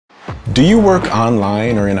Do you work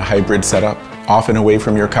online or in a hybrid setup, often away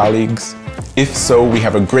from your colleagues? If so, we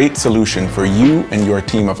have a great solution for you and your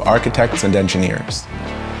team of architects and engineers.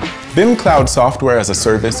 BIMcloud Software as a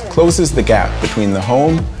Service closes the gap between the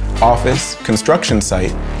home, office, construction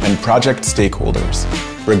site, and project stakeholders,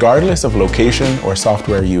 regardless of location or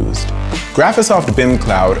software used. Graphisoft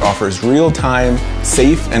BIMcloud offers real-time,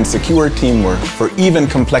 safe, and secure teamwork for even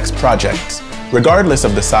complex projects, regardless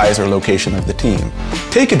of the size or location of the team.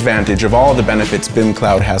 Take advantage of all the benefits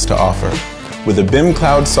BIMcloud has to offer with a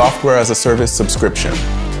BIMcloud Software as a Service subscription,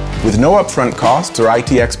 with no upfront costs or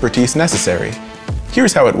IT expertise necessary.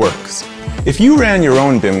 Here's how it works. If you ran your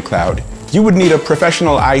own BIMcloud, you would need a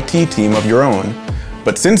professional IT team of your own.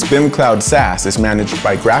 But since BIMcloud SaaS is managed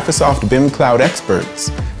by Graphisoft BIMcloud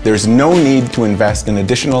experts, there's no need to invest in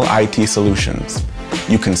additional IT solutions.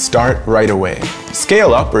 You can start right away.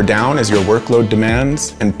 Scale up or down as your workload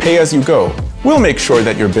demands, and pay as you go. We'll make sure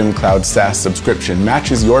that your BIMcloud SaaS subscription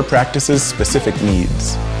matches your practice's specific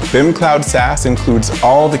needs. BIMcloud SaaS includes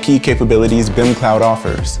all the key capabilities BIMcloud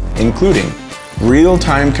offers, including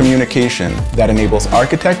real-time communication that enables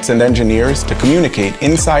architects and engineers to communicate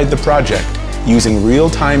inside the project using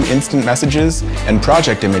real-time instant messages and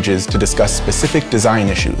project images to discuss specific design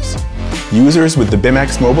issues. Users with the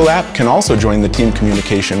BIMX mobile app can also join the team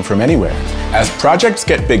communication from anywhere. As projects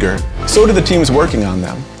get bigger, so do the teams working on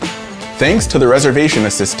them. Thanks to the reservation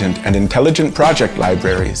assistant and intelligent project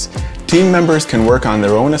libraries, team members can work on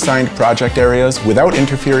their own assigned project areas without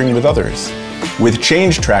interfering with others. With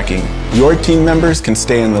change tracking, your team members can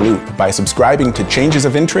stay in the loop by subscribing to changes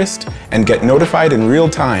of interest and get notified in real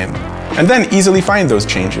time, and then easily find those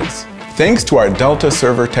changes. Thanks to our Delta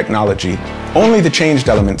server technology, only the changed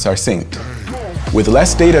elements are synced. With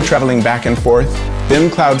less data traveling back and forth,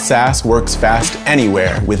 BIMcloud SaaS works fast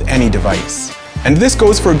anywhere with any device. And this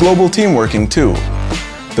goes for global team working too.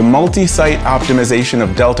 The multi-site optimization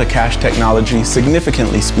of Delta cache technology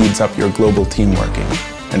significantly speeds up your global team working.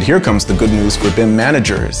 And here comes the good news for BIM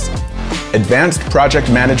managers. Advanced project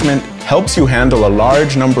management helps you handle a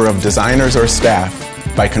large number of designers or staff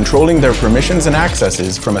by controlling their permissions and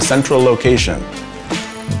accesses from a central location.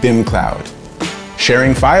 BIMcloud.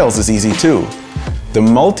 Sharing files is easy too. The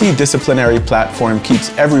multidisciplinary platform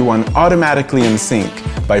keeps everyone automatically in sync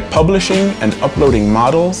by publishing and uploading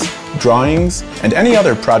models, drawings, and any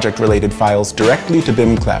other project-related files directly to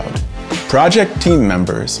BIMcloud. Project team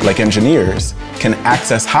members, like engineers, can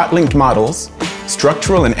access hot-linked models,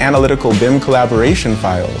 structural and analytical BIM collaboration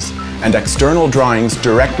files, and external drawings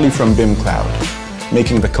directly from BIMcloud,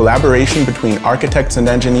 making the collaboration between architects and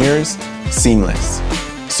engineers seamless.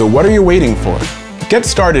 So what are you waiting for? Get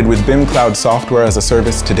started with BIMcloud Software as a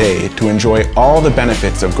Service today to enjoy all the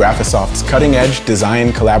benefits of Graphisoft's cutting-edge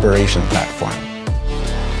design collaboration platform.